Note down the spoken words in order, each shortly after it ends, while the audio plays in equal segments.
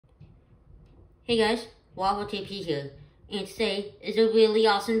Hey guys, niagaratfp here, and today is a really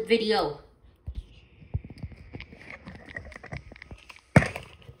awesome video. It's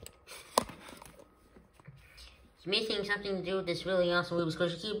missing something to do with this really awesome Ruby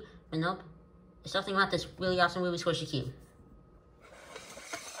Squishy Cube, but nope, it's something about this really awesome Ruby Squishy Cube.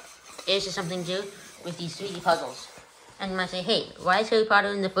 It's just something to do with these 3D puzzles. And you might say, hey, why is Harry Potter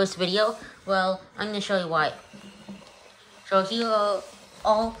in the first video? Well, I'm going to show you why. So here are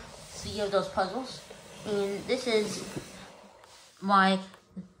all 3 of those puzzles. And this is why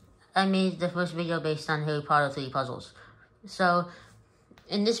I made the first video based on Harry Potter 3 puzzles. So,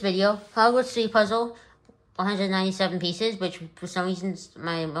 in this video, Hogwarts 3 puzzle, 197 pieces, which for some reason is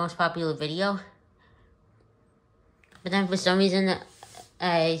my most popular video. But then for some reason,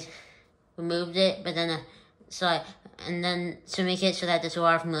 I removed it, but then, to make it so that this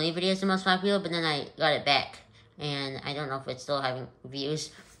War Familiar video is the most popular, but then I got it back. And I don't know if it's still having views.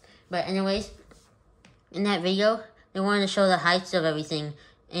 But anyways, in that video, they wanted to show the heights of everything.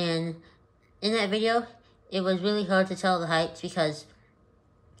 And in that video, it was really hard to tell the heights because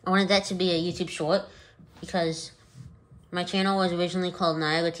I wanted that to be a YouTube short. Because my channel was originally called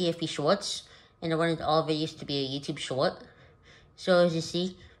niagaratfp Shorts. And I wanted all videos to be a YouTube short. So as you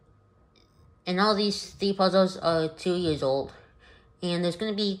see, and all these 3 puzzles are 2 years old. And there's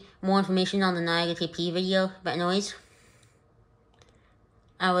going to be more information on the niagaratfp video. But anyways,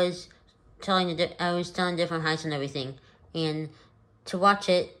 I was telling different heights and everything. And to watch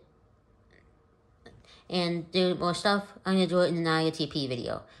it and do more stuff, I'm going to do it in the niagaratfp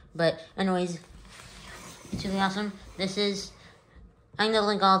video. But anyways, it's really awesome. I'm going to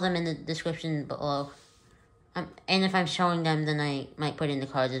link all of them in the description below. And if I'm showing them, then I might put in the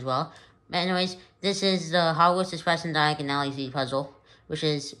cards as well. But anyways, this is the Hogwarts Express and Diagon Alley puzzle, which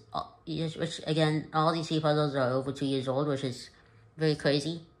again, all these 3 puzzles are over 2 years old, which is very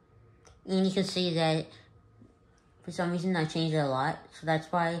crazy. And you can see that for some reason I changed it a lot, so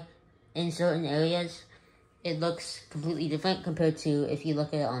that's why in certain areas it looks completely different compared to if you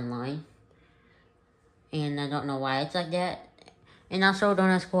look at it online. And I don't know why it's like that. And also, don't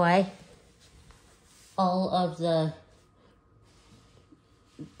ask why all of the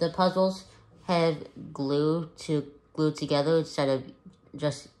puzzles have glue together instead of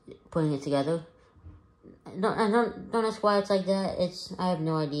just putting it together. Don't ask why it's like that. I have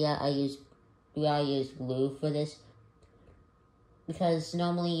no idea. I use glue for this because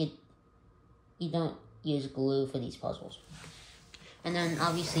normally you don't use glue for these puzzles. And then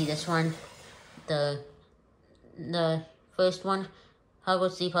obviously this one, the first one,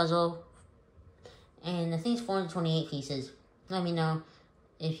 Hogwarts 3 puzzle, and I think it's 428 pieces. Let me know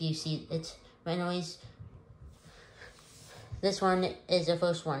if you see it. But anyways, this one is the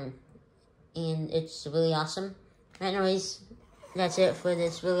first one, and it's really awesome. But anyways, that's it for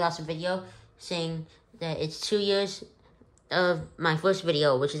this really awesome video, saying that it's 2 years of my first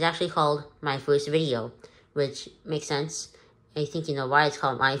video, which is actually called my first video, which makes sense. I think you know why it's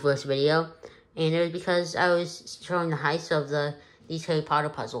called my first video. And it was because I was showing the heights of these Harry Potter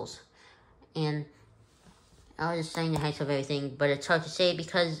puzzles. And I was just saying the heights of everything, but it's hard to say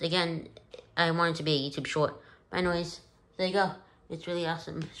because, again, I want it to be a YouTube short. But anyways, there you go. It's really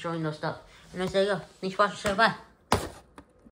awesome showing those stuff. Anyways, there you go. Thanks for watching. So bye.